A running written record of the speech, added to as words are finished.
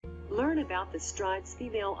about the strides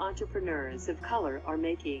female entrepreneurs of color are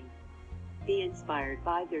making. Be inspired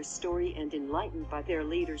by their story and enlightened by their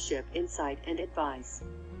leadership, insight, and advice.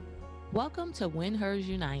 Welcome to When Hers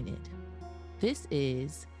United. This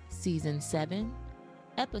is Season 7,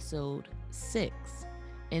 Episode 6,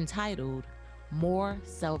 entitled More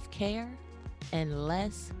Self-Care and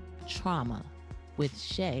Less Trauma with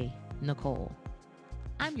Shay Nicole.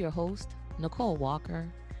 I'm your host, Nicole Walker,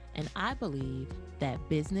 and I believe that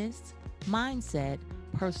business, mindset,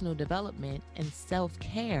 personal development, and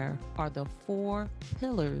self-care are the 4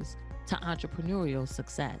 pillars to entrepreneurial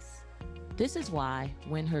success. This is why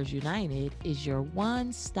When Hers United is your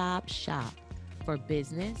one-stop shop for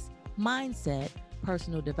business, mindset,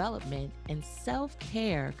 personal development, and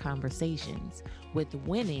self-care conversations with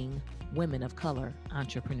winning women of color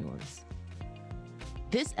entrepreneurs.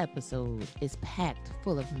 This episode is packed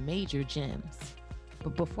full of major gems.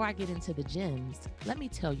 But before I get into the gems, let me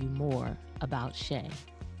tell you more about Shay.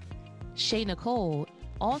 Shay Nicole,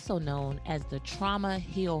 also known as the Trauma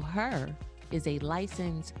Heal Her, is a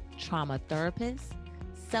licensed trauma therapist,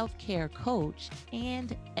 self-care coach,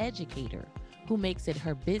 and educator who makes it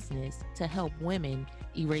her business to help women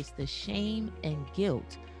erase the shame and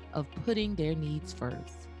guilt of putting their needs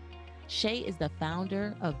first. Shay is the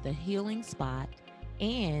founder of The Healing Spot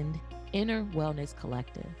and Inner Wellness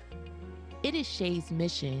Collective. It is Shay's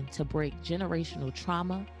mission to break generational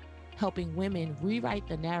trauma, helping women rewrite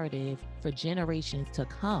the narrative for generations to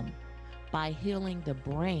come by healing the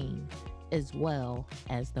brain as well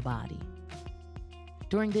as the body.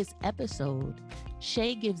 During this episode,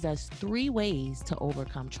 Shay gives us 3 ways to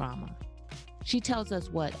overcome trauma. She tells us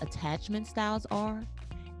what attachment styles are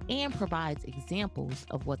and provides examples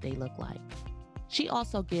of what they look like. She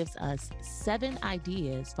also gives us 7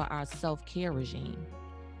 ideas for our self-care regime,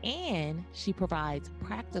 and she provides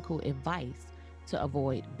practical advice to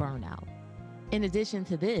avoid burnout. In addition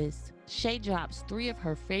to this, Shay drops 3 of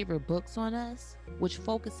her favorite books on us, which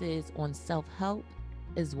focuses on self-help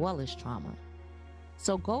as well as trauma.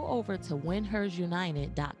 So go over to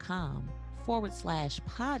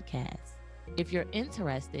whenhersunited.com/podcast if you're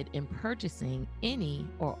interested in purchasing any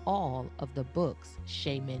or all of the books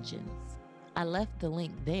Shay mentions. I left the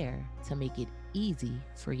link there to make it easy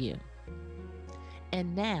for you.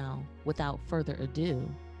 And now, without further ado,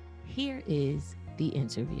 here is the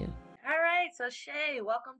interview. All right, so Shay,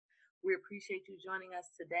 welcome. We appreciate you joining us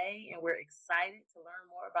today, and we're excited to learn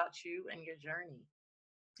more about you and your journey.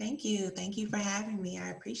 Thank you. Thank you for having me. I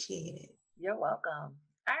appreciate it. You're welcome.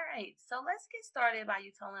 All right, so let's get started by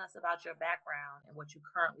you telling us about your background and what you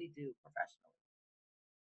currently do professionally.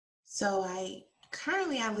 So I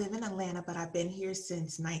live in Atlanta, but I've been here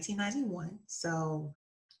since 1991. So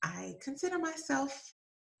I consider myself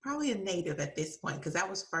probably a native at this point because that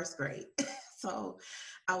was first grade. So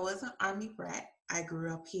I was an Army brat. I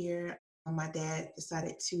grew up here. My dad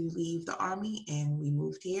decided to leave the Army and we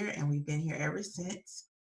moved here and we've been here ever since.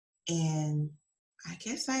 And I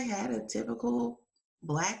guess I had a typical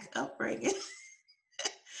Black upbringing.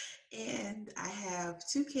 And I have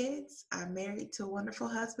 2 kids. I'm married to a wonderful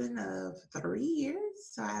husband of 3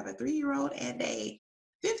 years. So I have a 3-year-old and a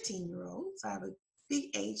 15-year-old. So I have a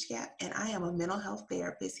big age gap. And I am a mental health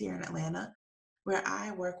therapist here in Atlanta, where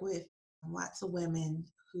I work with lots of women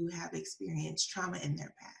who have experienced trauma in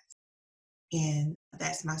their past. And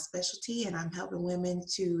that's my specialty. And I'm helping women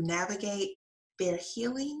to navigate their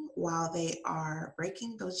healing while they are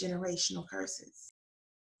breaking those generational curses.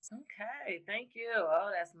 Okay, thank you.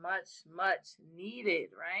 Oh, that's much, much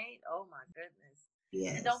needed, right? Oh my goodness.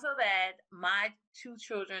 Yes. And don't feel bad. My 2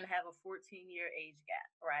 children have a 14-year age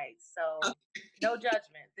gap, right? So no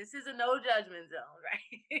judgment. This is a no judgment zone,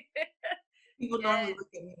 right? People normally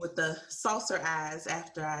look at me with the saucer eyes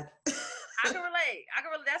after I can relate.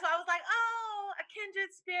 That's why I was like, oh, a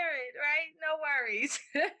kindred spirit, right? No worries.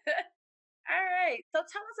 All right. So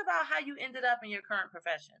tell us about how you ended up in your current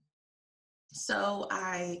profession. So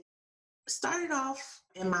I started off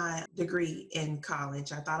in my degree in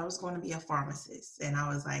college. I thought I was going to be a pharmacist. And I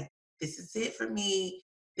was like, this is it for me.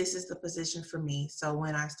 This is the position for me. So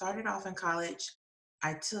when I started off in college,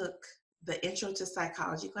 I took the intro to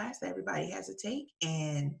psychology class that everybody has to take.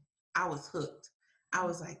 And I was hooked. I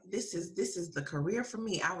was like, this is the career for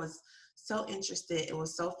me. I was so interested. It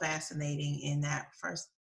was so fascinating in that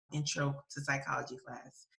first intro to psychology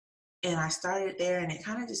class. And I started there and it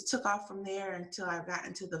kind of just took off from there until I got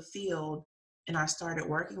into the field and I started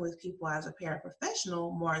working with people as a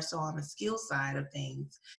paraprofessional, more so on the skill side of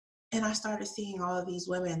things. And I started seeing all of these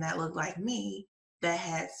women that looked like me that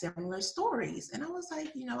had similar stories. And I was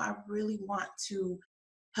like, I really want to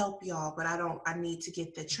help y'all, but I need to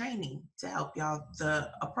get the training to help y'all the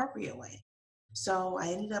appropriate way. So I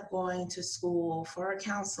ended up going to school for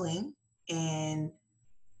counseling, and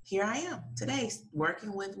here I am today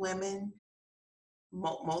working with women,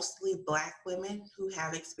 mostly Black women who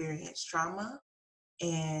have experienced trauma,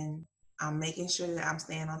 and I'm making sure that I'm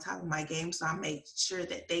staying on top of my game. So I make sure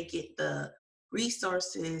that they get the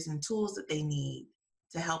resources and tools that they need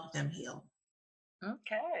to help them heal.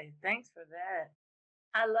 Okay, thanks for that.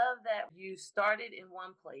 I love that you started in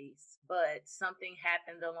one place, but something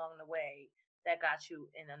happened along the way that got you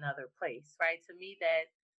in another place, right? To me, that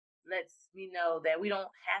lets me know that we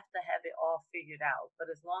don't have to have it all figured out,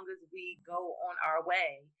 but as long as we go on our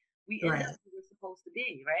way, we end up Right, where we're supposed to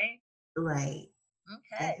be, right? right.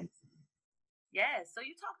 Okay. Definitely. Yeah. So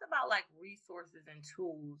you talked about like resources and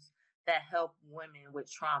tools that help women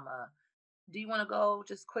with trauma. Do you want to go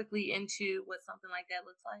just quickly into what something like that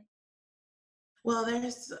looks like? Well,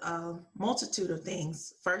 there's a multitude of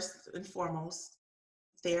things. First and foremost,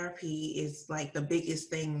 therapy is like the biggest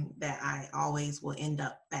thing that I always will end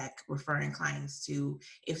up back referring clients to.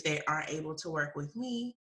 If they aren't able to work with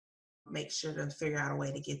me, make sure to figure out a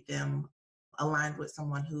way to get them aligned with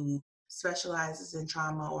someone who specializes in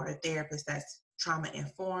trauma, or a therapist that's trauma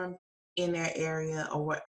informed in their area, or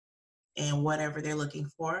what, and whatever they're looking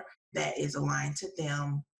for that is aligned to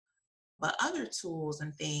them. But other tools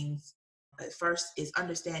and things, first is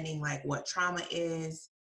understanding like what trauma is,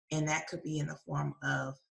 and that could be in the form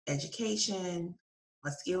of education,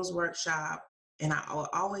 a skills workshop, and I will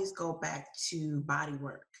always go back to body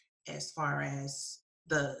work as far as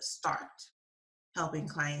the start, helping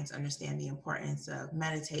clients understand the importance of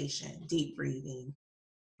meditation, deep breathing,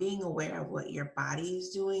 being aware of what your body is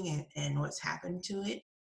doing, and what's happened to it.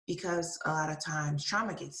 Because a lot of times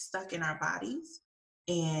trauma gets stuck in our bodies,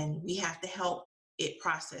 and we have to help it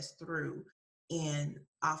process through. And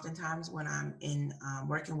oftentimes when I'm in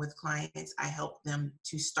working with clients, I help them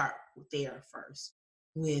to start there first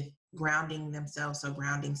with grounding themselves. So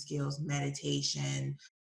grounding skills, meditation,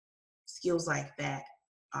 skills like that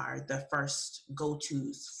are the first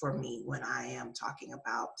go-tos for me when I am talking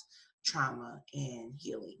about trauma and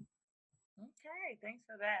healing. Okay, thanks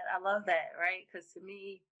for that. I love that, right? Because to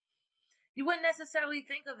me, you wouldn't necessarily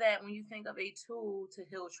think of that when you think of a tool to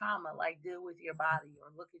heal trauma, like deal with your body or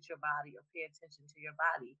look at your body or pay attention to your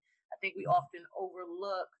body. I think we often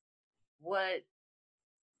overlook what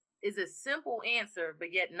is a simple answer,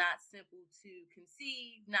 but yet not simple to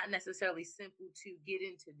conceive, not necessarily simple to get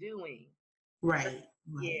into doing. But Right,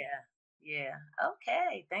 right. yeah, yeah.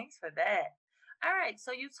 Okay, thanks for that. All right,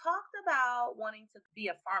 so you talked about wanting to be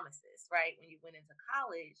a pharmacist, right? When you went into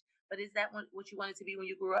college, but is that what you wanted to be when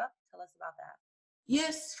you grew up? Tell us about that.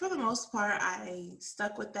 Yes, for the most part, I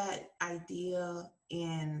stuck with that idea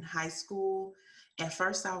in high school. At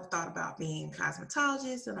first, I thought about being a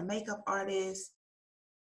cosmetologist and a makeup artist,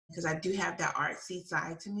 because I do have that artsy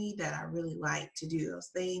side to me that I really like to do those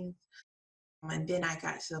things. And then I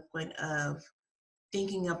got to the point of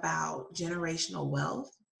thinking about generational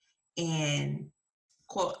wealth, and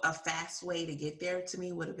quote, a fast way to get there to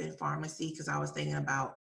me would have been pharmacy, because I was thinking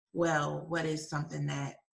about, well, what is something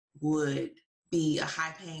that would be a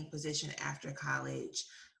high paying position after college,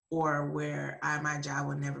 or where my job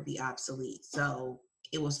would never be obsolete. So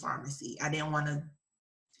it was pharmacy. I didn't want to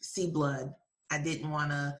see blood. I didn't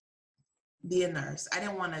want to be a nurse. I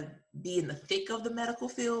didn't want to be in the thick of the medical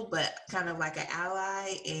field, but kind of like an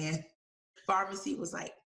ally. And pharmacy was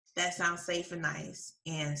like, that sounds safe and nice.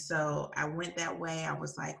 And so I went that way. I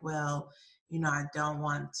was like, well, I don't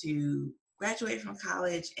want to graduate from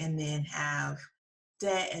college and then have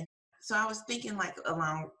debt. And so I was thinking like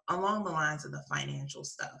along the lines of the financial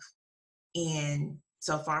stuff. And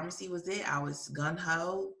so pharmacy was it. I was gun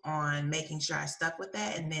ho on making sure I stuck with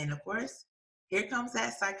that. And then of course, here comes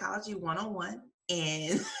that psychology 101,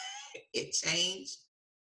 and it changed.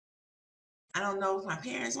 I don't know if my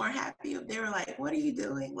parents weren't happy, if they were like, what are you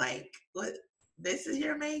doing? Like, what, this is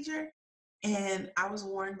your major? And I was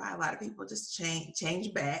warned by a lot of people, just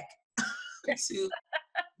change back to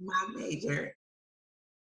my major.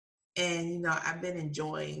 And I've been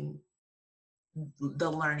enjoying the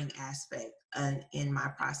learning aspect in my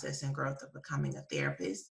process and growth of becoming a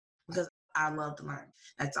therapist, because I love to learn.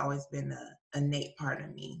 That's always been a innate part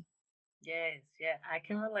of me. Yes, yeah, I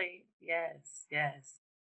can relate. Yes, yes.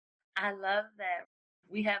 I love that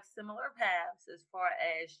we have similar paths as far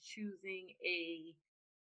as choosing a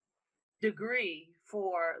degree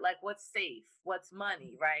for like what's safe, what's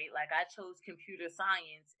money, right? Like I chose computer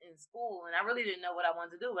science in school and I really didn't know what I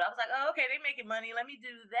wanted to do, but I was like, oh, okay, they're making money. Let me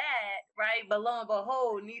do that, right? But lo and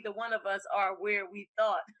behold, neither one of us are where we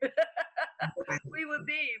thought Right. we would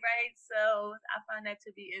be, right? So I find that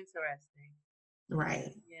to be interesting.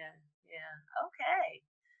 Right. Yeah, yeah. Okay.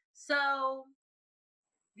 So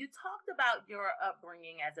you talked about your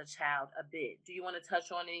upbringing as a child a bit. Do you want to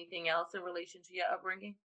touch on anything else in relation to your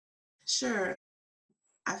upbringing? Sure.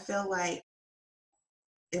 I feel like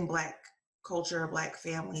in Black culture, Black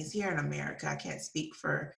families here in America, I can't speak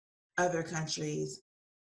for other countries,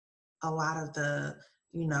 a lot of the,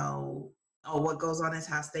 oh, what goes on in this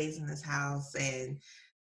house stays in this house, and,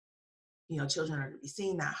 children are to be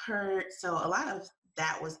seen, not heard. So a lot of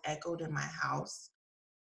that was echoed in my house.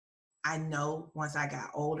 I know once I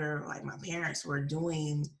got older, like my parents were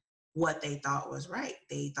doing what they thought was right.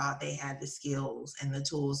 They thought they had the skills and the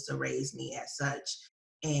tools to raise me as such.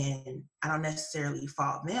 And I don't necessarily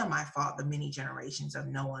fault them. I fault the many generations of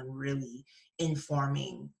no one really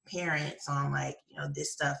informing parents on, like,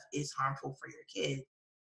 this stuff is harmful for your kid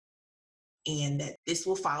and that this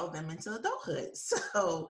will follow them into adulthood.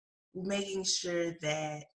 So making sure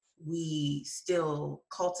that we still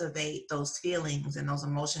cultivate those feelings and those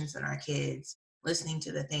emotions in our kids, listening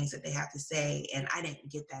to the things that they have to say. And I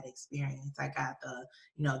didn't get that experience. I got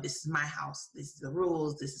the, this is my house, this is the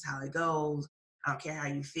rules, this is how it goes. I don't care how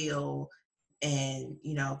you feel. And,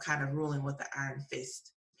 kind of ruling with the iron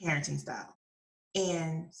fist parenting style.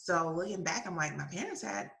 And so looking back, I'm like, my parents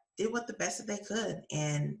did what the best that they could.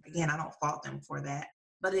 And again, I don't fault them for that.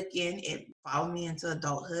 But again, it followed me into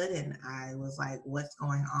adulthood and I was like, what's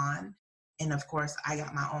going on? And of course, I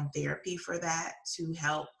got my own therapy for that to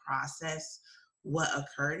help process what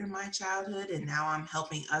occurred in my childhood. And now I'm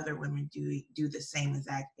helping other women do the same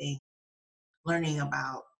exact thing, learning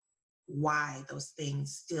about why those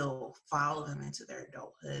things still follow them into their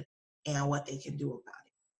adulthood and what they can do about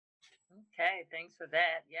it. Okay, thanks for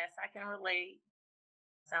that. Yes, I can relate.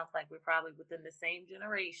 Sounds like we're probably within the same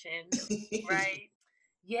generation, right?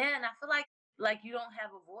 Yeah, and I feel like you don't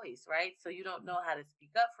have a voice, right? So you don't know how to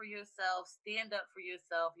speak up for yourself, stand up for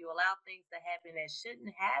yourself. You allow things to happen that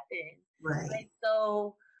shouldn't happen. Right. Right.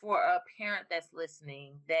 So for a parent that's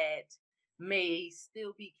listening that may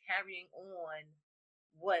still be carrying on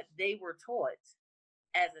what they were taught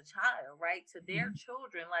as a child, right, to their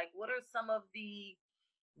children, like what are some of the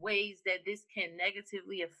ways that this can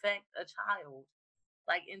negatively affect a child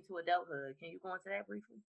like into adulthood? Can you go into that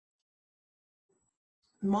briefly?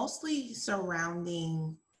 Mostly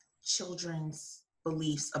surrounding children's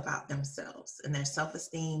beliefs about themselves and their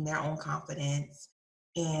self-esteem, their own confidence,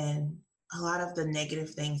 and a lot of the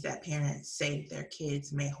negative things that parents say to their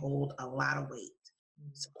kids may hold a lot of weight.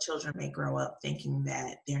 So children may grow up thinking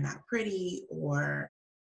that they're not pretty, or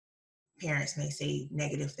parents may say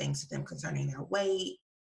negative things to them concerning their weight,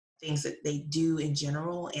 things that they do in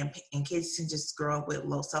general, and kids can just grow up with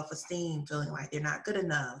low self-esteem, feeling like they're not good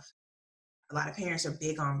enough. A lot of parents are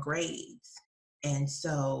big on grades. And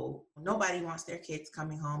so nobody wants their kids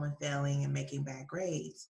coming home and failing and making bad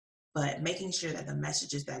grades, but making sure that the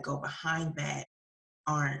messages that go behind that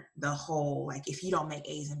aren't the whole, like, if you don't make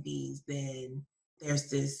A's and B's, then there's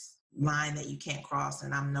this line that you can't cross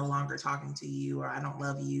and I'm no longer talking to you or I don't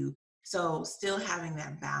love you. So still having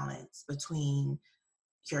that balance between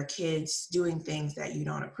your kids doing things that you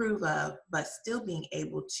don't approve of, but still being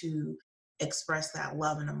able to express that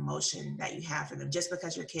love and emotion that you have for them. Just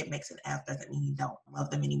because your kid makes an F doesn't mean you don't love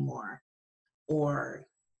them anymore or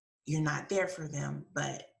you're not there for them,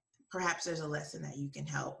 but perhaps there's a lesson that you can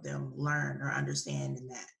help them learn or understand in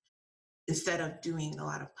that. Instead of doing a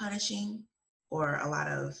lot of punishing or a lot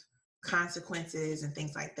of consequences and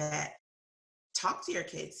things like that, talk to your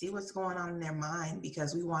kids, see what's going on in their mind,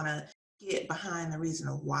 because we want to get behind the reason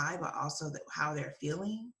of why, but also how they're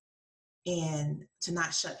feeling, and to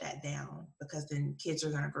not shut that down, because then kids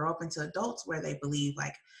are going to grow up into adults where they believe,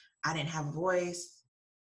 like, I didn't have a voice,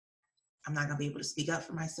 I'm not going to be able to speak up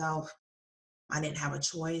for myself, I didn't have a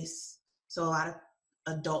choice. So a lot of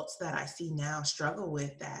adults that I see now struggle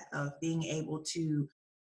with that, of being able to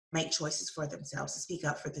make choices for themselves, to speak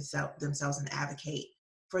up for themselves and advocate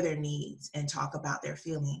for their needs and talk about their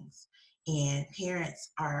feelings. And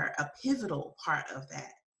parents are a pivotal part of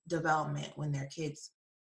that development when their kids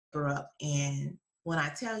grow up. And when I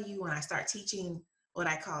tell you, when I start teaching what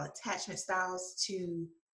I call attachment styles to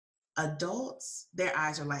adults, their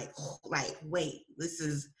eyes are like, wait, this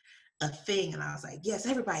is a thing. And I was like, yes,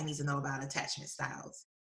 everybody needs to know about attachment styles.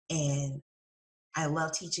 And I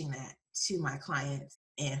love teaching that to my clients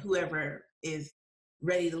and whoever is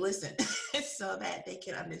ready to listen. so that they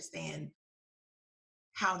can understand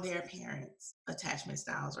how their parents' attachment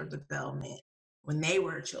styles or development when they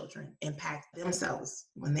were children impact themselves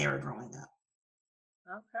when they were growing up.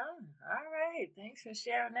 Okay. All right. Thanks for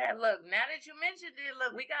sharing that. Look, now that you mentioned it,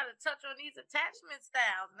 look, we got to touch on these attachment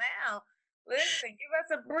styles now. Listen, give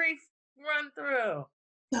us a brief run through.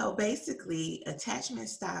 So basically, attachment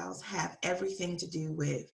styles have everything to do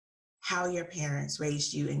with how your parents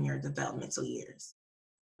raised you in your developmental years.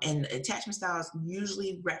 And attachment styles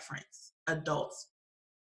usually reference adults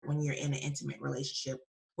when you're in an intimate relationship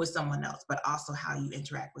with someone else, but also how you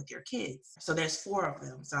interact with your kids. So there's 4 of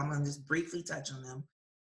them. So I'm going to just briefly touch on them.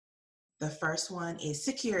 The first one is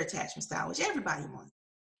secure attachment style, which everybody wants.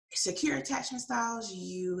 Secure attachment styles,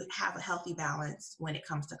 you have a healthy balance when it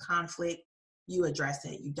comes to conflict. You address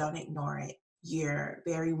it, you don't ignore it. You're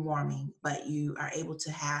very warming, but you are able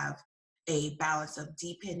to have a balance of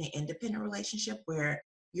dependent, independent relationship where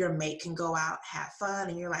your mate can go out, have fun,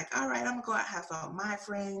 and you're like, all right, I'm gonna go out, have fun with my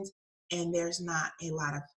friends. And there's not a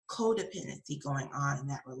lot of codependency going on in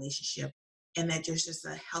that relationship, and that there's just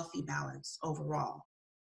a healthy balance overall.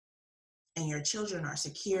 And your children are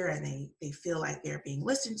secure and they feel like they're being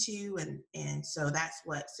listened to. And so that's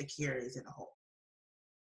what secure is in a whole.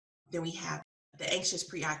 Then we have the anxious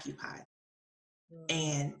preoccupied.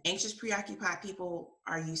 And anxious preoccupied people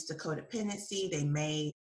are used to codependency. They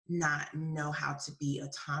may not know how to be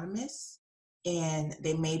autonomous, and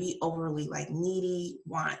they may be overly like needy,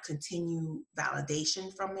 want continued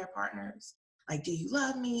validation from their partners. Like, do you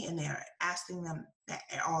love me? And they're asking them that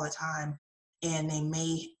all the time. And they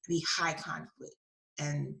may be high conflict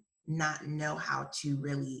and not know how to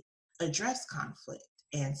really address conflict.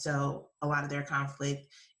 And so a lot of their conflict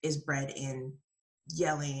is bred in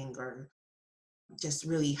yelling or just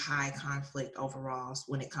really high conflict overall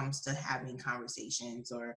when it comes to having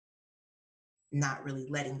conversations or not really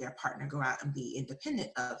letting their partner go out and be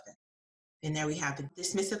independent of them. And there we have the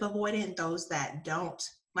dismissive avoidant, those that don't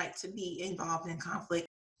like to be involved in conflict.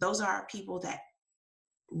 Those are people that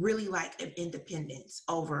really like an independence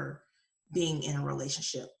over being in a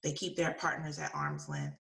relationship. They keep their partners at arm's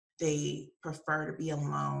length. They prefer to be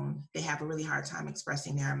alone. They have a really hard time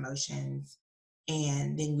expressing their emotions.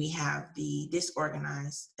 And then we have the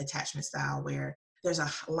disorganized attachment style where there's a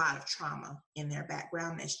lot of trauma in their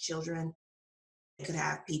background as children. They could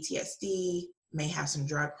have PTSD, may have some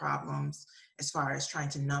drug problems as far as trying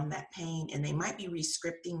to numb that pain. And they might be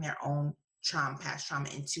rescripting their own trauma, past trauma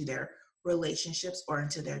into their relationships or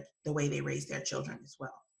into the way they raise their children as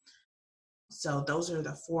well. So those are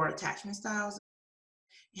the 4 attachment styles.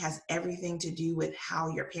 It has everything to do with how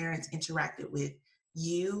your parents interacted with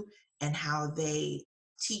you and how they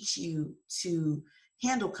teach you to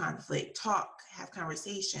handle conflict, talk, have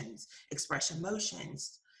conversations, express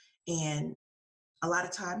emotions. And a lot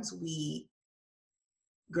of times we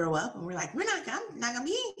grow up and we're like, I'm not gonna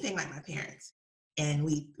be anything like my parents. And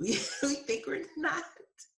we think we're not.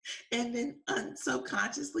 And then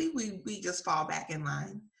subconsciously, we just fall back in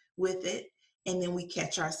line with it. And then we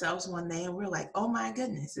catch ourselves one day and we're like, oh my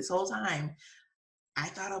goodness, this whole time, I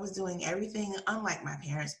thought I was doing everything unlike my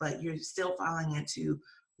parents, but you're still falling into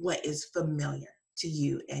what is familiar to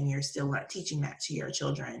you. And you're still teaching that to your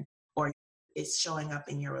children, or it's showing up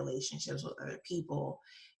in your relationships with other people.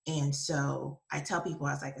 And so I tell people,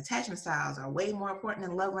 I was like, attachment styles are way more important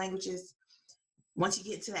than love languages. Once you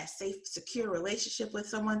get into that safe, secure relationship with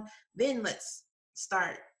someone, then let's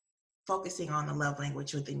start focusing on the love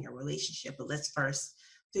language within your relationship. But let's first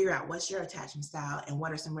figure out what's your attachment style and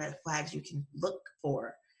what are some red flags you can look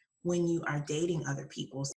for when you are dating other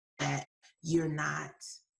people so that you're not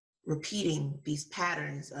repeating these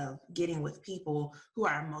patterns of getting with people who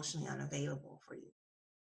are emotionally unavailable for you.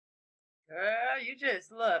 Girl, you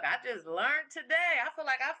just look, I just learned today. I feel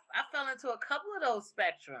like I fell into a couple of those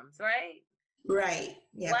spectrums, right? Right.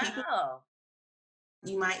 Yeah. Wow. People,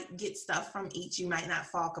 you might get stuff from each. You might not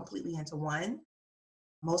fall completely into one.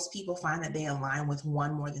 Most people find that they align with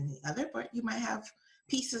one more than the other, but you might have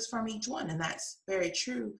pieces from each one, and that's very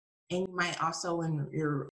true. And you might also, when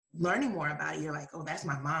you're learning more about it, you're like, oh, that's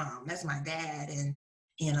my mom, that's my dad. And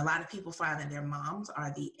a lot of people find that their moms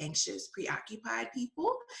are the anxious, preoccupied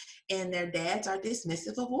people, and their dads are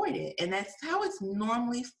dismissive, avoidant. And that's how it's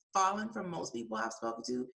normally fallen for most people I've spoken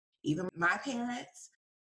to, even my parents.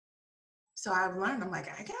 So I've learned, I'm like,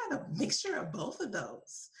 I got a mixture of both of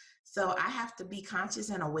those. So I have to be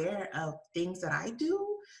conscious and aware of things that I do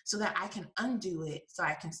so that I can undo it, so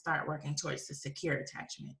I can start working towards the secure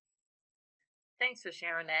attachment. Thanks for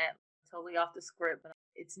sharing that. Totally off the script, but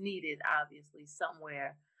it's needed, obviously,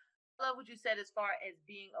 somewhere. love what you said as far as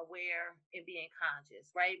being aware and being conscious,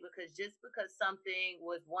 right? Because just because something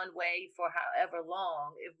was one way for however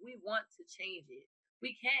long, if we want to change it,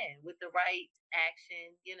 we can with the right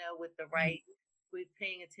action, with the Mhm. right, with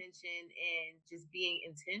paying attention and just being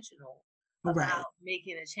intentional Right. about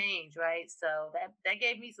making a change, right? So that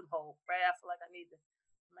gave me some hope, right? I feel like I'm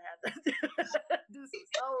gonna have to do some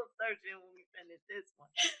soul searching when we finish this one.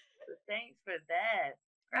 So thanks for that.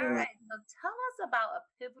 All You're right. welcome. So tell us about a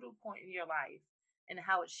pivotal point in your life and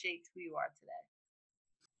how it shaped who you are today.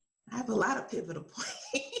 I have a lot of pivotal points.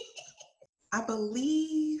 I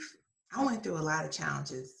believe I went through a lot of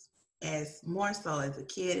challenges as more so as a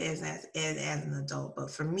kid as an adult. But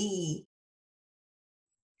for me,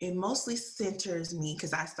 it mostly centers me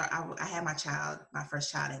because I had my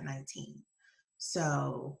first child at 19.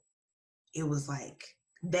 So it was like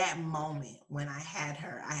that moment when I had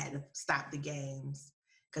her, I had to stop the games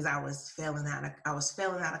because I was failing out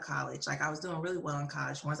of college. Like I was doing really well in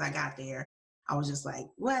college. Once I got there, I was just like,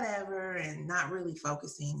 whatever, and not really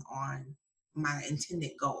focusing on my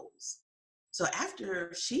intended goals. So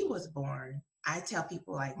after she was born, I tell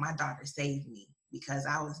people like my daughter saved me because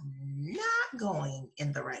I was not going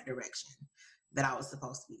in the right direction that I was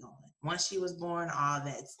supposed to be going. Once she was born, all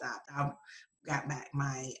that stopped. I got back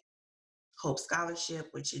my Hope Scholarship,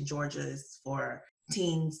 which in Georgia is for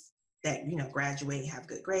teens that graduate, have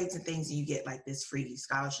good grades and things, and you get like this free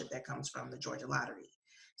scholarship that comes from the Georgia Lottery.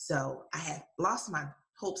 So I had lost my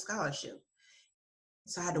Hope Scholarship,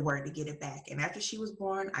 so I had to work to get it back. And after she was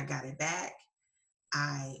born, I got it back.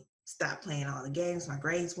 I stopped playing all the games. My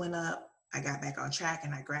grades went up. I got back on track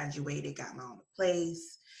and I graduated, got my own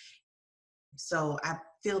place. So I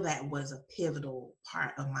feel that was a pivotal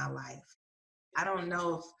part of my life. I don't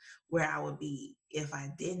know where I would be if I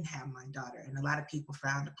didn't have my daughter. And a lot of people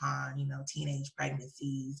frowned upon, teenage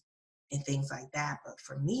pregnancies and things like that. But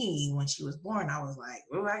for me, when she was born, I was like,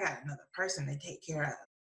 oh, I got another person to take care of.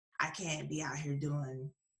 I can't be out here doing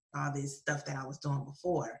all this stuff that I was doing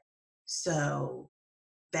before. So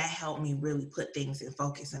that helped me really put things in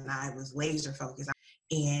focus, and I was laser focused.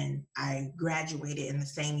 And I graduated in the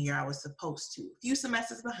same year I was supposed to. A few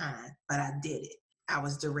semesters behind, but I did it. I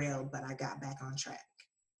was derailed, but I got back on track.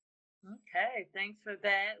 Okay. Thanks for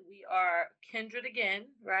that. We are kindred again,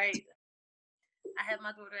 right? I had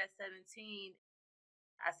my daughter at 17.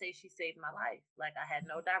 I say she saved my life. Like I had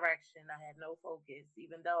no direction, I had no focus,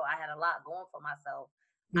 even though I had a lot going for myself.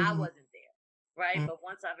 I Mm-hmm. wasn't there. Right. But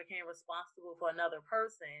once I became responsible for another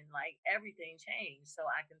person, like everything changed. So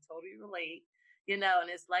I can totally relate, and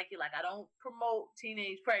it's like you're like, I don't promote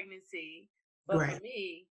teenage pregnancy, but for Right,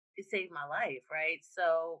 me, it saved my life. Right.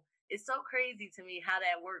 So it's so crazy to me how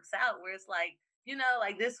that works out, where it's like,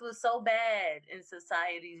 like this was so bad in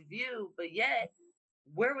society's view, but yet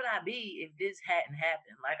where would I be if this hadn't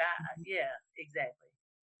happened? Like yeah, exactly.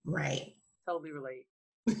 right. Totally relate.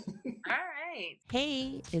 All right.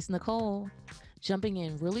 Hey, it's Nicole, jumping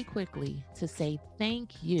in really quickly to say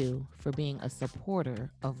thank you for being a supporter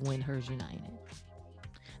of When Hers United.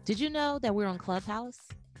 Did you know that we're on Clubhouse?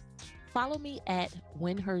 Follow me at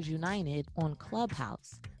When Hers United on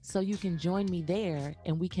Clubhouse so you can join me there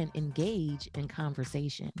and we can engage in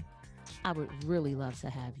conversation. I would really love to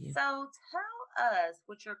have you. So tell us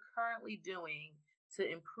what you're currently doing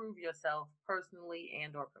to improve yourself personally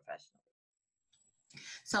and or professionally.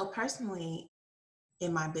 So personally,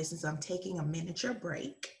 in my business, I'm taking a miniature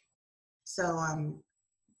break. So I'm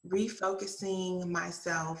refocusing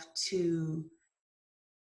myself to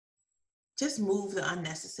just move the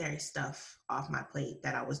unnecessary stuff off my plate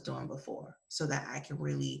that I was doing before so that I can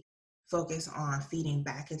really focus on feeding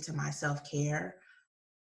back into my self-care.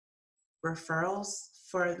 Referrals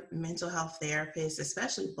for mental health therapists,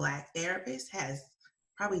 especially Black therapists, has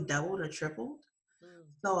probably doubled or tripled.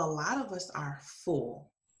 So a lot of us are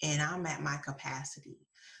full and I'm at my capacity.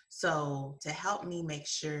 So to help me make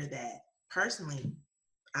sure that personally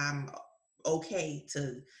I'm okay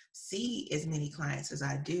to see as many clients as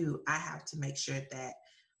I do, I have to make sure that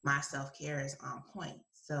my self-care is on point.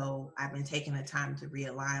 So I've been taking the time to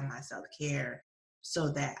realign my self-care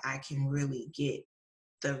so that I can really get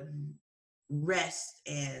the rest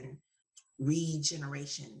and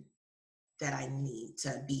regeneration that I need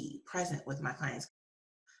to be present with my clients.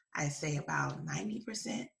 I say about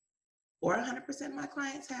 90% or 100% of my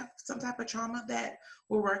clients have some type of trauma that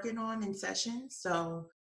we're working on in sessions. So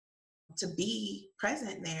to be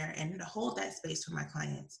present there and to hold that space for my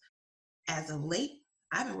clients. As of late,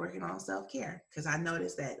 I've been working on self-care because I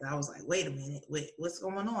noticed that I was like, wait a minute, what's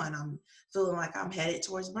going on? I'm feeling like I'm headed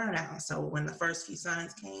towards burnout. So when the first few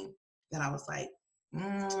signs came, that I was like,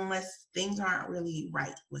 things aren't really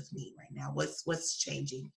right with me right now. What's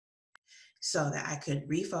changing? so that I could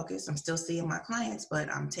refocus. I'm still seeing my clients,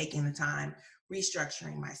 but I'm taking the time,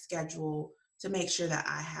 restructuring my schedule to make sure that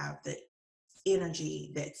I have the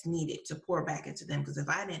energy that's needed to pour back into them. Because if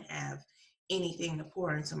I didn't have anything to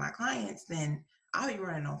pour into my clients, then I'll be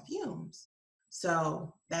running on fumes.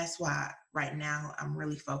 So that's why right now I'm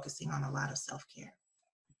really focusing on a lot of self care.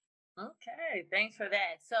 Okay, thanks for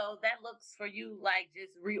that. So that looks for you like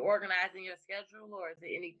just reorganizing your schedule, or is there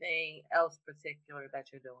anything else particular that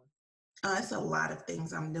you're doing? It's a lot of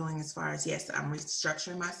things I'm doing as far as, yes, I'm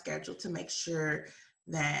restructuring my schedule to make sure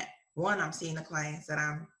that one, I'm seeing the clients that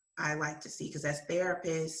I like to see, because as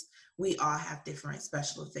therapists, we all have different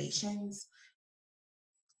specializations.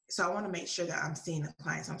 So I want to make sure that I'm seeing the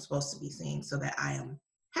clients I'm supposed to be seeing so that I am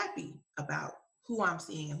happy about who I'm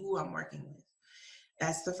seeing and who I'm working with.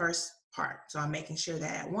 That's the first part. So I'm making sure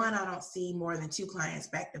that one, I don't see more than two clients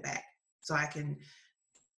back to back. So I can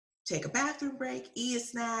take a bathroom break, eat a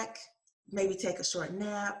snack, maybe take a short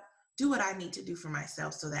nap, do what I need to do for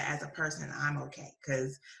myself so that as a person, I'm okay.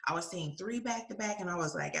 Because I was seeing three back to back, and I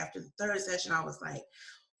was like, after the third session, I was like,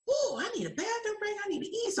 oh, I need a bathroom break. I need to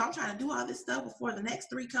eat. So I'm trying to do all this stuff before the next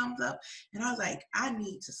three comes up. And I was like, I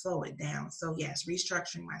need to slow it down. So yes,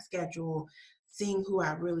 restructuring my schedule, seeing who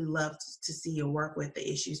I really love to see or work with, the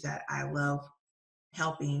issues that I love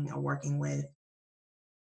helping or working with,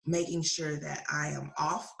 making sure that I am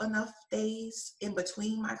off enough days in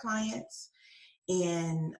between my clients,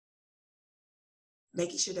 and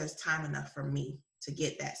making sure there's time enough for me to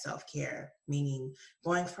get that self-care, meaning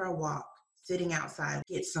going for a walk, sitting outside,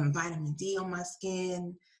 get some vitamin D on my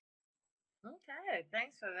skin. Okay,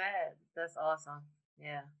 thanks for that. That's awesome.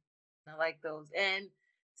 Yeah, I like those. And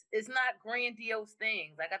it's not grandiose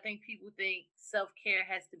things. Like I think people think self-care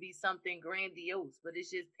has to be something grandiose, but it's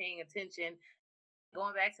just paying attention,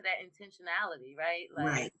 going back to that intentionality, right? Like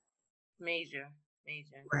Right, major,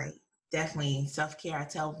 major. right. Definitely self-care. I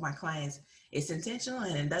tell my clients it's intentional,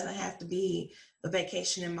 and it doesn't have to be a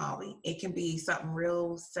vacation in Maui. It can be something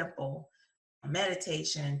real simple,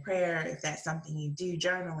 meditation, prayer, if that's something you do,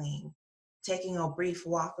 journaling, taking a brief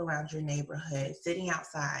walk around your neighborhood, sitting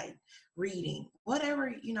outside, reading,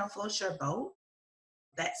 whatever, floats your boat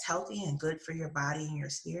that's healthy and good for your body and your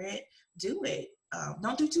spirit, do it.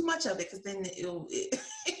 Don't do too much of it, because then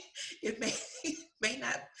it may, may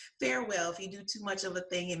not fare well. If you do too much of a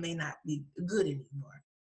thing, it may not be good anymore.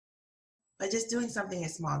 But just doing something in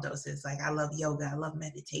small doses. Like I love yoga, I love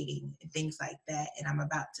meditating and things like that. And I'm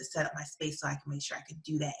about to set up my space so I can make sure I can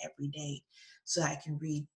do that every day so I can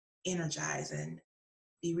re-energize and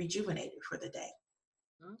be rejuvenated for the day.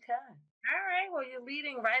 Okay. All right. Well, you're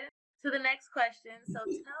leading right into the next question. So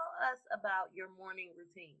tell us about your morning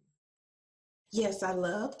routine. Yes, I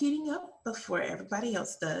love getting up before everybody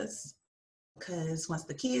else does, because once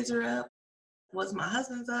the kids are up, once my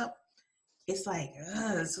husband's up, it's like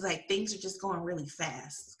things are just going really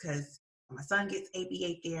fast because my son gets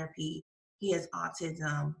ABA therapy. He has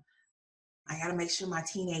autism. I got to make sure my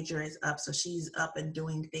teenager is up so she's up and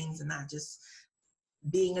doing things and not just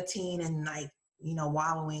being a teen and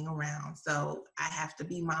wallowing around. So I have to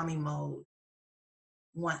be mommy mode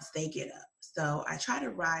once they get up. So I try to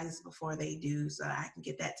rise before they do so I can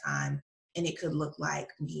get that time. And it could look like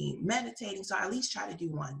me meditating. So I at least try to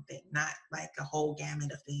do one thing, not like a whole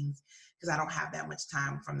gamut of things, because I don't have that much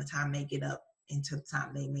time from the time they get up until the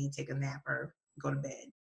time they may take a nap or go to bed.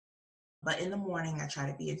 But in the morning, I try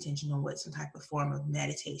to be intentional with some type of form of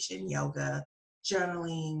meditation, yoga,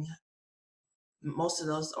 journaling. Most of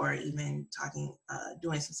those are even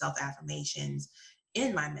doing some self affirmations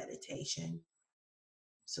in my meditation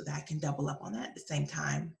so that I can double up on that at the same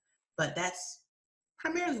time. But that's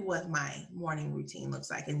primarily what my morning routine looks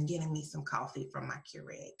like, and getting me some coffee from my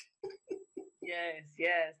Keurig. Yes,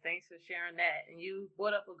 yes. Thanks for sharing that. And you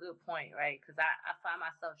brought up a good point, right? Because I find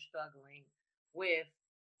myself struggling with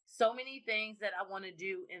so many things that I want to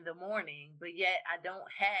do in the morning, but yet I don't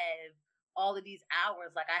have all of these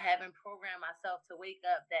hours. Like I haven't programmed myself to wake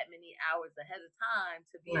up that many hours ahead of time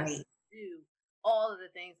to be able Right. to do all of the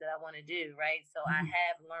things that I want to do, right? So I Mhm.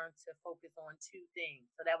 have learned to focus on two things.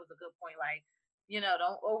 So that was a good point. Like,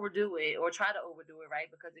 don't overdo it or try to overdo it, right?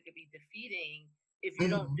 Because it could be defeating if you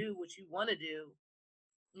don't Mhm. do what you want to do.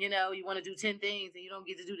 You want to do 10 things and you don't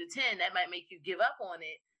get to do the 10, that might make you give up on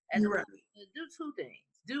it, as You're opposed right. to do two things,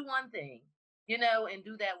 do one thing, and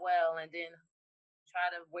do that well, and then try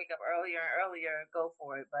to wake up earlier and earlier, go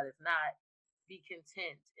for it. But if not, be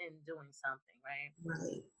content in doing something, right?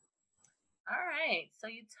 Right. All right. So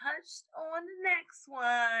you touched on the next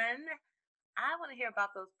one. I want to hear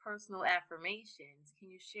about those personal affirmations. Can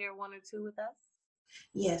you share one or two with us?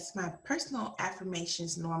 Yes, my personal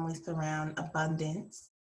affirmations normally surround abundance,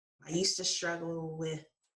 I used to struggle with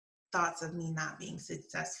thoughts of me not being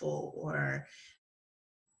successful or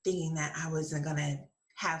thinking that I wasn't going to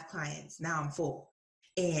have clients. Now I'm full.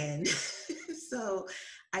 And so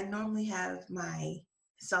I normally have my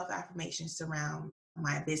self affirmations surround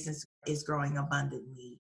my business is growing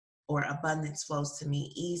abundantly, or abundance flows to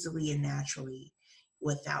me easily and naturally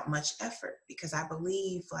without much effort, because I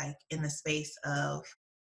believe like in the space of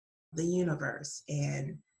the universe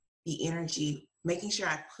and the energy, making sure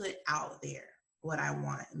I put out there what I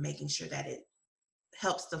want and making sure that it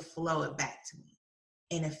helps to flow it back to me.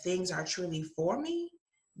 And if things are truly for me,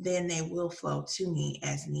 then they will flow to me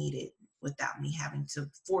as needed without me having to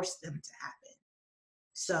force them to happen.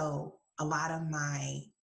 So a lot of my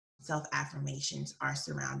self affirmations are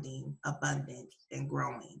surrounding abundance and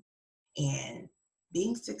growing and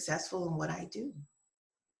being successful in what I do.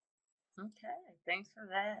 Okay, thanks for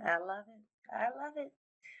that. I love it. I love it.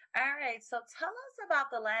 All right, so tell us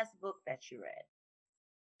about the last book that you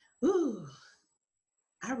read. Ooh,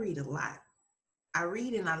 I read a lot. I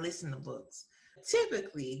read and I listen to books.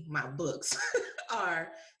 Typically, my books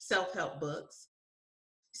are self help books.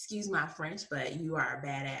 Excuse my French, but You Are a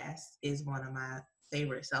Badass is one of my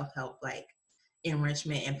favorite self help, like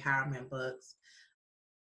enrichment, empowerment books.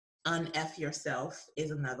 Unf Yourself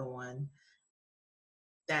is another one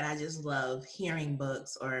that I just love hearing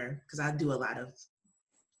books, or because I do a lot of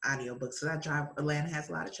audiobooks. Because I drive, Atlanta has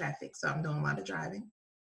a lot of traffic, so I'm doing a lot of driving.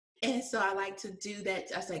 And so I like to do that.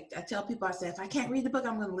 I tell people, I say, if I can't read the book,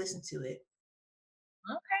 I'm going to listen to it.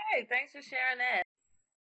 Okay, thanks for sharing that.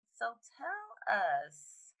 So tell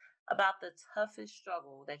us about the toughest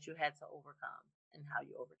struggle that you had to overcome and how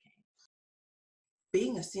you overcame.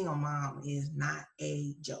 Being a single mom is not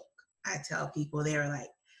a joke. I tell people, they're like,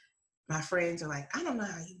 my friends are like, I don't know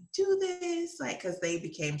how you do this. Like, because they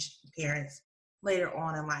became parents later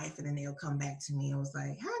on in life. And then they'll come back to me and was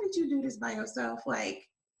like, how did you do this by yourself? Like,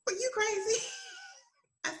 are you crazy?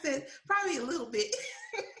 I said, probably a little bit.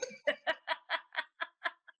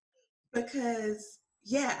 Because,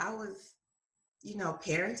 yeah, I was,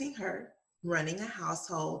 parenting her, running a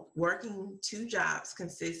household, working 2 jobs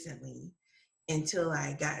consistently until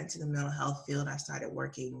I got into the mental health field. I started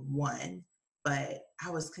working 1, but I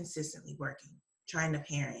was consistently working, trying to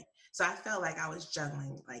parent. So I felt like I was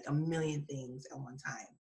juggling like a million things at one time.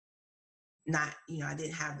 Not, I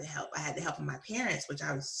didn't have the help. I had the help of my parents, which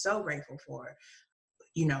I was so grateful for,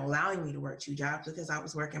 allowing me to work 2 jobs, because I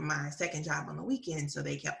was working my second job on the weekends. So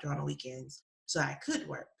they kept her on the weekends so I could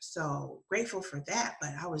work. So grateful for that.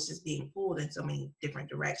 But I was just being pulled in so many different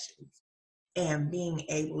directions, and being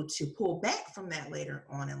able to pull back from that later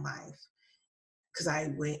on in life. Because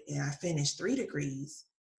I went and I finished 3 degrees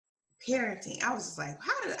parenting. I was just like,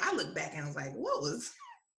 how did I look back and I was like, what was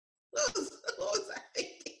I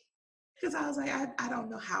thinking? Because I was like, I don't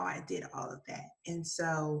know how I did all of that. And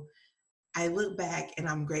so I look back and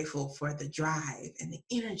I'm grateful for the drive and the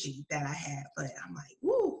energy that I had. But I'm like,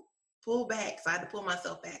 woo, pull back. So I had to pull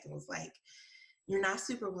myself back and was like, you're not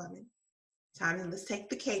Superwoman. Let's take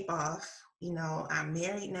the cape off. I'm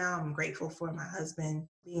married now. I'm grateful for my husband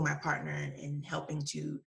being my partner and helping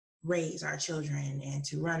to raise our children and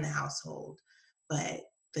to run the household. But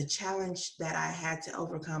the challenge that I had to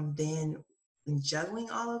overcome then in juggling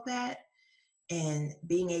all of that and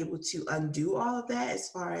being able to undo all of that, as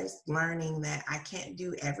far as learning that I can't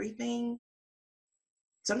do everything.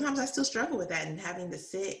 Sometimes I still struggle with that, and having to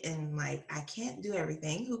sit and like, I can't do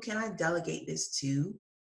everything. Who can I delegate this to?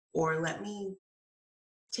 Or let me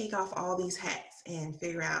take off all these hats and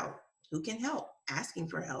figure out who can help, asking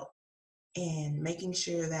for help, and making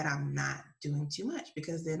sure that I'm not doing too much.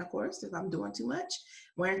 Because then, of course, if I'm doing too much,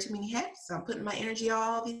 wearing too many hats, I'm putting my energy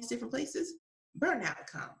all these different places, burnout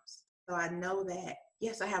comes. So I know that,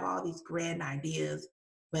 yes, I have all these grand ideas,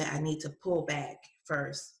 but I need to pull back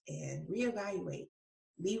first and reevaluate,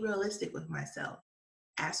 be realistic with myself,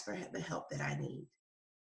 ask for the help that I need.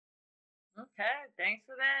 Okay, thanks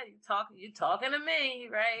for that. You talking to me,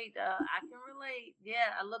 right? I can relate.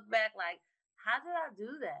 Yeah, I look back like, how did I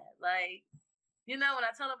do that? Like, when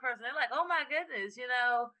I tell a person, they're like, oh my goodness,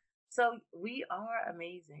 So we are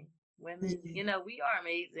amazing women. Yeah. We are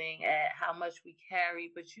amazing at how much we carry.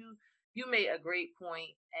 But you made a great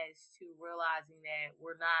point as to realizing that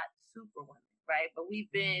we're not superwomen, right? But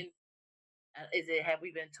we've been. Have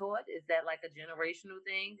we been taught? Is that like a generational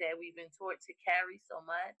thing that we've been taught to carry so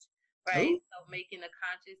much? Right. Oh, So making a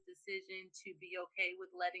conscious decision to be okay with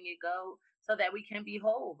letting it go so that we can be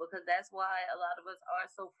whole, because that's why a lot of us are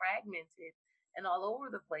so fragmented and all over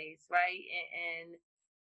the place, right?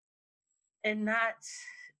 And not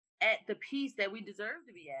at the peace that we deserve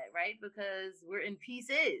to be at, right? Because we're in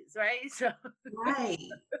pieces, right? So right.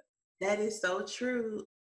 That is so true.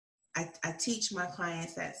 I teach my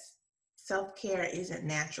clients that self-care isn't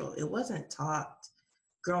natural. It wasn't taught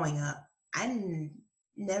growing up.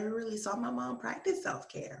 Never really saw my mom practice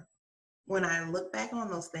self-care. When I look back on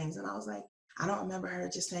those things, and I was like, I don't remember her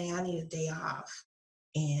just saying, I need a day off.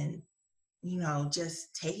 And,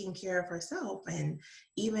 just taking care of herself. And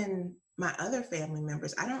even my other family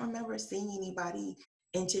members, I don't remember seeing anybody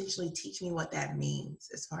intentionally teach me what that means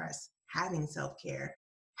as far as having self-care,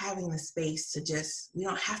 having the space to we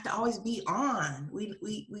don't have to always be on.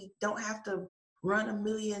 We don't have to run a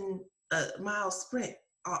million mile sprint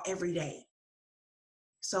every day.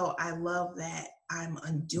 So I love that I'm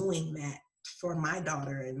undoing that for my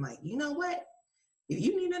daughter, and like, you know what? If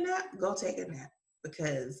you need a nap, go take a nap,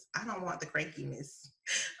 because I don't want the crankiness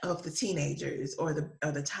of the teenagers or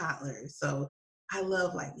the toddlers. So I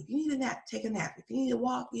love, like, if you need a nap, take a nap. If you need to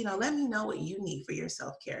walk, let me know what you need for your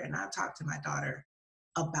self-care. And I've talked to my daughter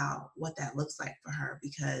about what that looks like for her,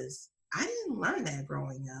 because I didn't learn that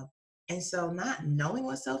growing up. And so not knowing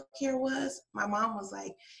what self-care was, my mom was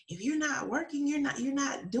like, if you're not working, you're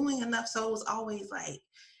not doing enough. So it was always like,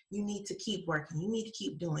 you need to keep working. You need to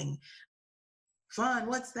keep doing. Fun,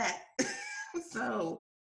 what's that? So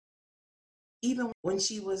even when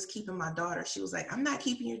she was keeping my daughter, she was like, I'm not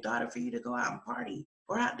keeping your daughter for you to go out and party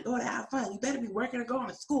or out to go to have fun. You better be working or going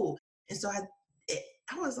to school. And so I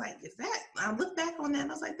was like, I look back on that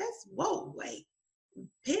and I was like, whoa, like,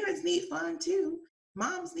 parents need fun too.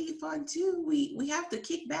 Moms need fun too. We have to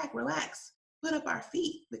kick back, relax, put up our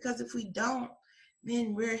feet, because if we don't,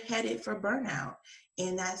 then we're headed for burnout.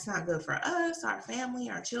 And that's not good for us, our family,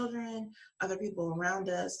 our children, other people around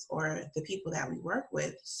us, or the people that we work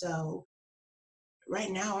with. So right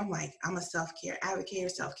now I'm a self-care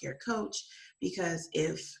advocate, self-care coach, because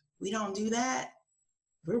if we don't do that,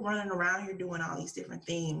 we're running around here doing all these different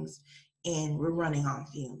things and we're running on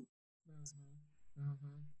fumes.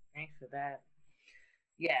 Thanks for that.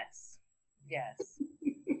 Yes.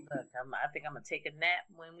 Look, I think I'm gonna take a nap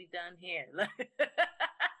when we done here.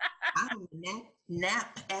 I'm a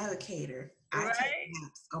nap advocator. I take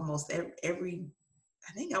naps almost every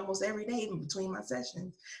day in between my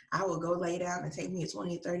sessions. I will go lay down and take me a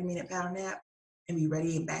 20 or 30 minute power nap and be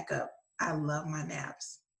ready and back up. I love my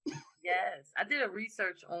naps. Yes. I did a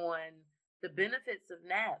research on the benefits of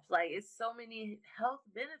naps. Like, it's so many health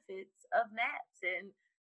benefits of naps. And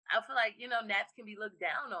I feel like, naps can be looked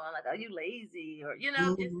down on. Like, are you lazy? Or,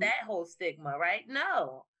 just that whole stigma, right?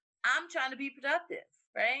 No, I'm trying to be productive,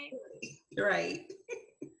 right? Right.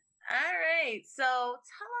 All right. So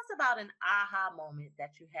tell us about an aha moment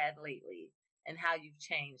that you had lately and how you've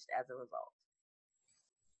changed as a result.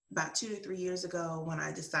 About 2 to 3 years ago, when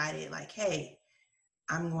I decided, like, hey,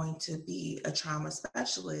 I'm going to be a trauma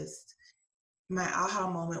specialist, my aha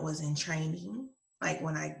moment was in training. Like,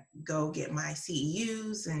 when I go get my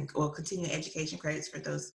CEUs or continuing education credits, for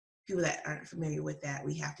those people that aren't familiar with that,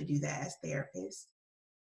 we have to do that as therapists.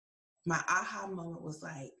 My aha moment was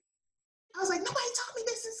like, I was like, nobody taught me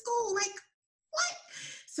this in school. Like, what?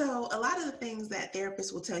 So a lot of the things that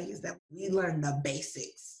therapists will tell you is that we learn the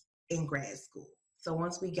basics in grad school. So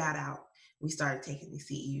once we got out, we started taking the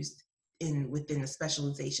CEUs within the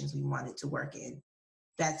specializations we wanted to work in.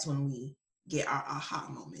 That's when we get our aha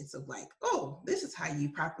moments of like, oh, this is how you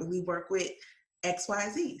properly work with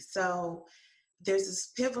XYZ. So there's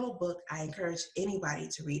this pivotal book. I encourage anybody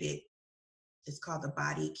to read it. It's called The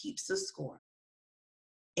Body Keeps the Score.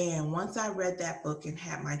 And once I read that book and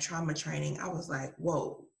had my trauma training, I was like,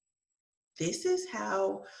 whoa, this is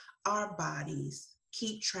how our bodies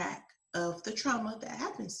keep track of the trauma that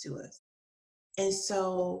happens to us. And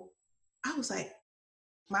so I was like,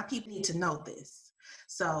 my people need to know this.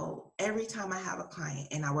 So every time I have a client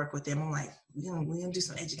and I work with them, I'm like, we're gonna do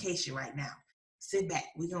some education right now. Sit back.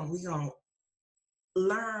 We're gonna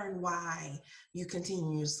learn why you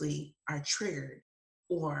continuously are triggered,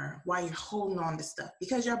 or why you're holding on to stuff,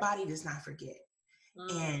 because your body does not forget.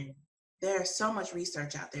 And there's so much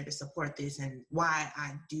research out there to support this, and why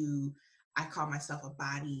I call myself a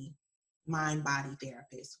mind-body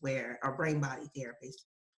therapist, or brain-body therapist,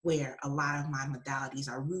 where a lot of my modalities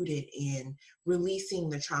are rooted in releasing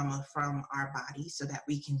the trauma from our body so that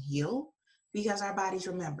we can heal, because our bodies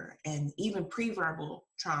remember. And even pre-verbal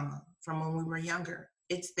trauma from when we were younger,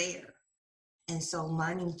 it's there. And so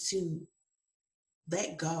learning to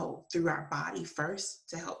let go through our body first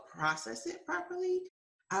to help process it properly,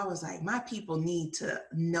 I was like, my people need to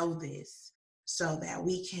know this so that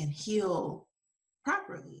we can heal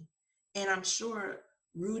properly. And I'm sure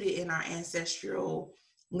rooted in our ancestral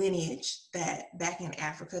lineage that back in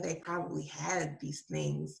Africa, they probably had these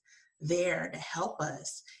things there to help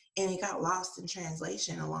us. And it got lost in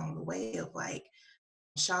translation along the way of like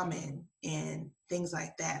shaman and things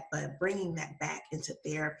like that. But bringing that back into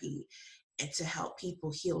therapy and to help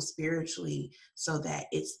people heal spiritually so that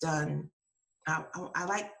it's done. I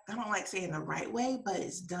don't like saying the right way, but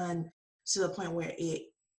it's done to the point where it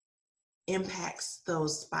impacts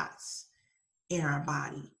those spots in our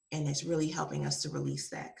body. And it's really helping us to release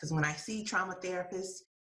that. Because when I see trauma therapists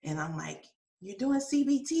and I'm like, you're doing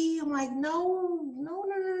CBT? I'm like, no.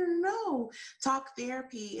 Talk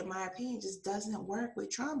therapy, in my opinion, just doesn't work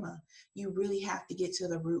with trauma. You really have to get to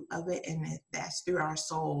the root of it. And that's through our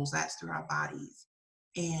souls, that's through our bodies.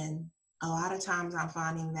 And a lot of times I'm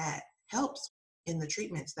finding that helps in the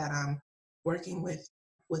treatments that I'm working with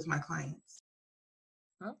my clients.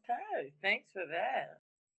 Okay, thanks for that.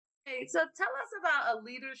 Hey, so tell us about a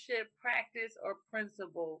leadership practice or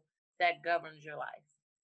principle that governs your life.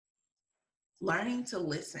 Learning to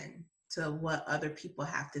listen to what other people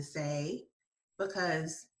have to say,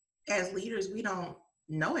 because as leaders, we don't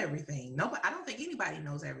know everything. Nobody, I don't think anybody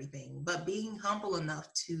knows everything, but being humble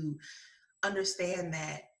enough to understand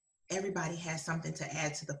that everybody has something to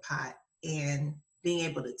add to the pot and being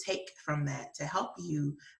able to take from that to help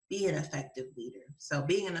you be an effective leader. So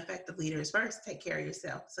being an effective leader is first, take care of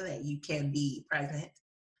yourself so that you can be present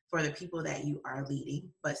for the people that you are leading.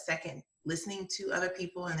 But second, listening to other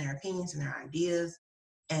people and their opinions and their ideas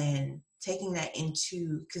and taking that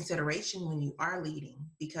into consideration when you are leading,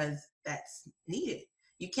 because that's needed.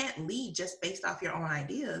 You can't lead just based off your own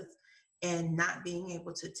ideas and not being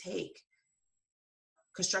able to take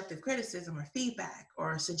constructive criticism or feedback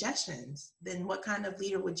or suggestions. Then what kind of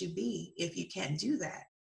leader would you be if you can't do that?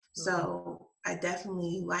 Mm-hmm. So I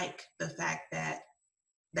definitely like the fact that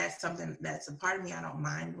that's something that's a part of me. I don't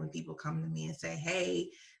mind when people come to me and say,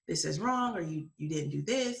 hey, this is wrong, or you didn't do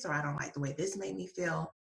this, or I don't like the way this made me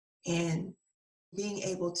feel. And being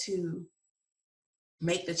able to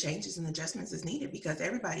make the changes and adjustments is needed because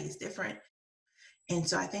everybody is different. And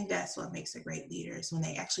so I think that's what makes a great leader, is when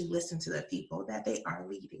they actually listen to the people that they are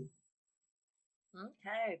leading.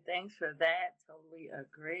 Okay, thanks for that. Totally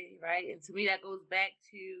agree, right? And to me, that goes back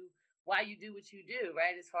to why you do what you do,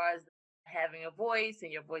 right? As far as having a voice,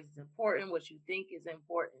 and your voice is important, what you think is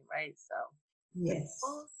important, right? So, yes.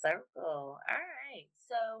 Full circle. All right.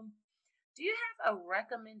 So, do you have a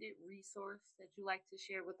recommended resource that you like to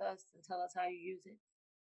share with us and tell us how you use it?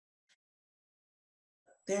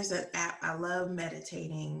 There's an app. I love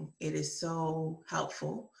meditating. It is so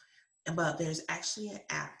helpful. But there's actually an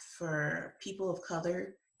app for people of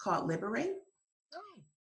color called Liberate. Oh.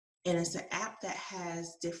 And it's an app that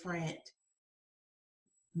has different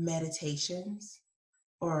meditations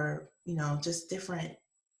or, just different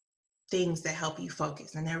things that help you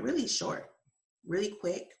focus. And they're really short, really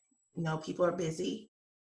quick. People are busy.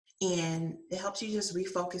 And it helps you just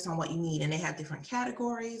refocus on what you need. And they have different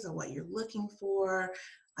categories of what you're looking for,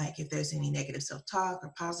 like if there's any negative self-talk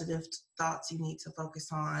or positive thoughts you need to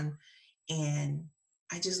focus on. And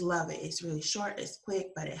I just love it. It's really short, it's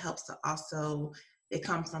quick, but it helps to also, it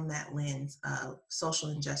comes from that lens of social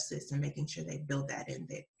injustice and making sure they build that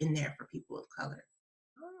in there for people of color.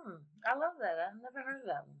 I love that. I've never heard of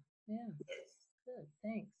that one. Yeah. Yes. Good.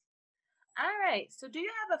 Thanks. All right. So do you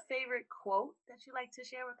have a favorite quote that you like to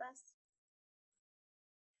share with us?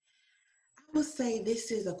 I will say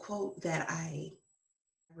this is a quote that I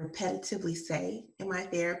repetitively say in my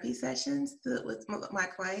therapy sessions with my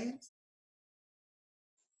clients.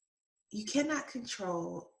 You cannot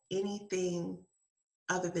control anything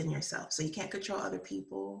other than yourself. So you can't control other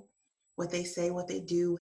people, what they say, what they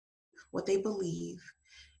do, what they believe,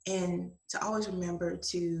 and to always remember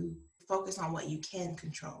to focus on what you can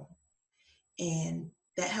control. And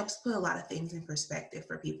that helps put a lot of things in perspective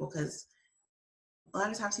for people, because a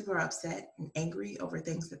lot of times people are upset and angry over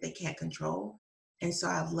things that they can't control. And so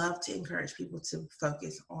I love to encourage people to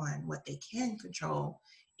focus on what they can control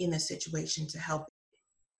in a situation to help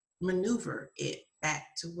maneuver it back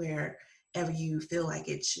to wherever you feel like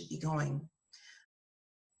it should be going.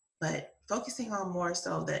 But focusing on more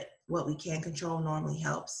so that what we can control normally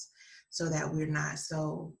helps, so that we're not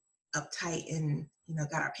so uptight and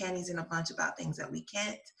got our panties in a bunch about things that we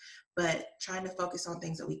can't. But trying to focus on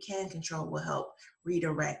things that we can control will help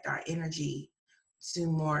redirect our energy to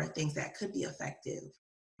more things that could be effective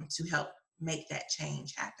to help make that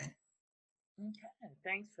change happen. Okay,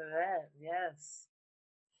 thanks for that. Yes.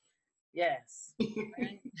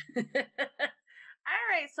 Right? All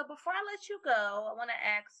right, so before I let you go, I want to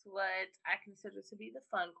ask what I consider to be the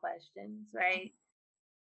fun questions, right?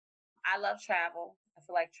 I love travel. I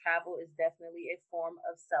feel like travel is definitely a form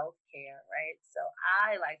of self-care, right? So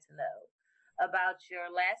I like to know, about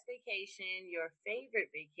your last vacation, your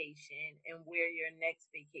favorite vacation, and where your next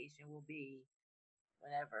vacation will be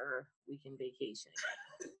whenever we can vacation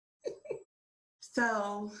again.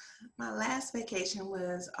 So, my last vacation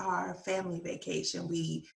was our family vacation.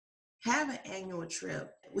 We have an annual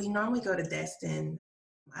trip. We normally go to Destin.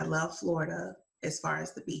 I love Florida as far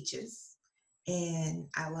as the beaches, and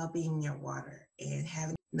I love being near water and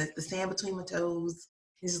having the sand between my toes,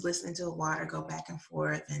 and just listening to the water go back and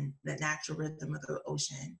forth and the natural rhythm of the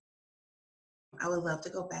ocean. I would love to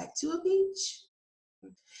go back to a beach.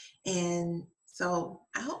 And so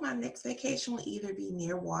I hope my next vacation will either be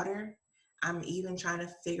near water. I'm even trying to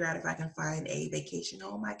figure out if I can find a vacation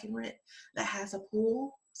home I can rent that has a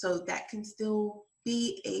pool so that can still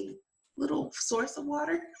be a little source of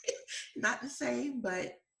water. Not the same,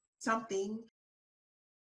 but something.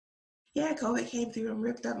 Yeah, COVID came through and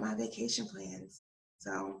ripped up my vacation plans.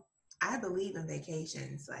 So I believe in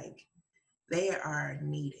vacations. Like, they are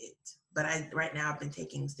needed. But I right now I've been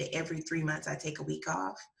taking every 3 months I take a week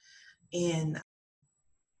off. And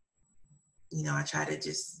I try to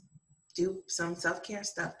just do some self-care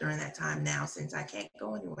stuff during that time now since I can't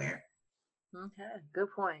go anywhere. Okay,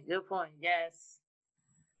 good point. Good point. Yes.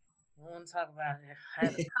 I want to talk about it. I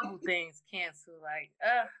had a couple things canceled,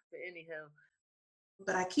 but anywho.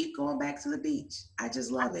 But I keep going back to the beach. I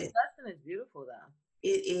just love it. Destin is beautiful, though.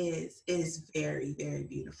 It is. It is very, very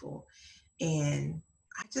beautiful. And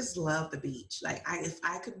I just love the beach. Like, if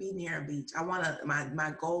I could be near a beach,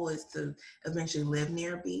 my goal is to eventually live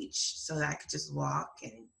near a beach so that I could just walk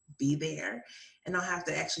and be there and not have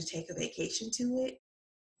to actually take a vacation to it.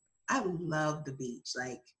 I love the beach.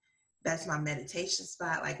 Like, that's my meditation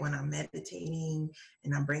spot. Like, when I'm meditating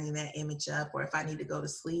and I'm bringing that image up, or if I need to go to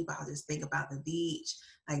sleep, I'll just think about the beach.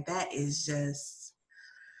 Like, that is just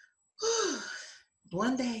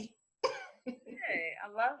one day. Hey, I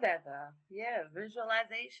love that though. Yeah,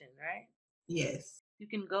 visualization, right? Yes. You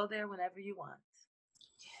can go there whenever you want.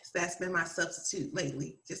 Yes, that's been my substitute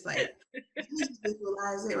lately. Just like,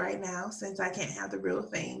 visualize it right now since I can't have the real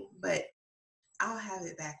thing, but I'll have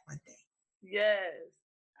it back one day. Yes.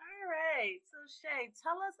 All right. So Shay,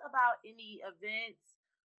 tell us about any events,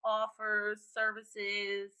 offers,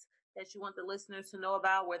 services that you want the listeners to know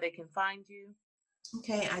about, where they can find you.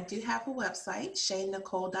 Okay, I do have a website,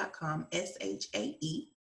 ShaeNicole.com,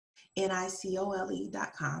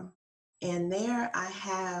 ShaeNicole.com. And there I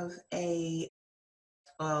have a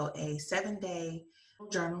 7-day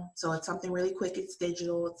journal. So it's something really quick. It's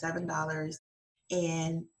digital. It's $7.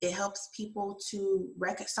 And it helps people to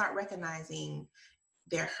start recognizing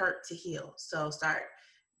their hurt to heal. So start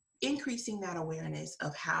increasing that awareness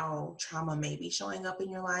of how trauma may be showing up in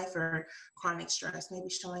your life or chronic stress may be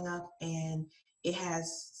showing up. And it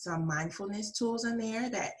has some mindfulness tools in there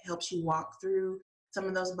that helps you walk through some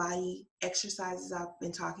of those body exercises I've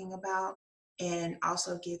been talking about, and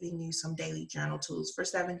also giving you some daily journal tools for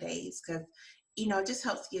 7 days, because it just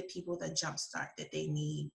helps give people the jump start that they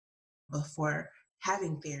need before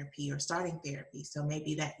having therapy or starting therapy. So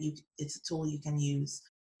maybe it's a tool you can use.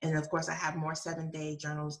 And of course, I have more 7-day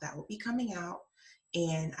journals that will be coming out.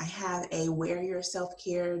 And I have a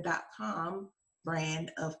wearyourselfcare.com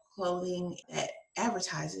brand of clothing that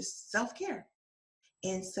advertises self-care.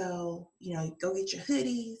 And so, go get your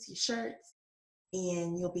hoodies, your shirts,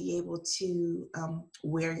 and you'll be able to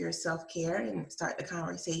wear your self-care and start the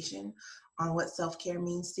conversation on what self-care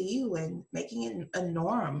means to you and making it a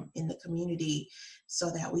norm in the community so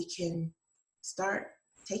that we can start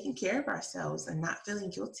taking care of ourselves and not feeling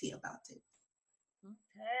guilty about it.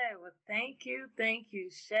 Okay, well, thank you,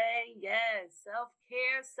 Shay. Yes,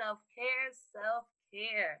 self-care, self-care,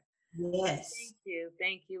 self-care. Yes.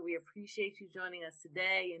 Thank you. We appreciate you joining us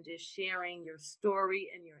today and just sharing your story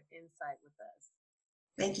and your insight with us.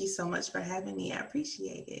 Thank you so much for having me. I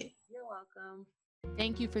appreciate it. You're welcome.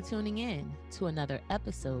 Thank you for tuning in to another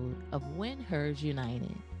episode of When Hers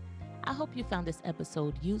United. I hope you found this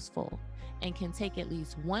episode useful and can take at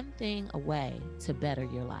least one thing away to better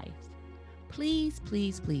your life. Please,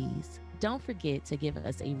 please, please don't forget to give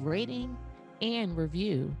us a rating and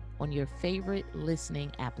review on your favorite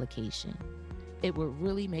listening application. It would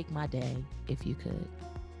really make my day if you could.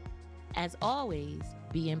 As always,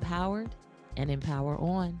 be empowered and empower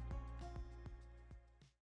on.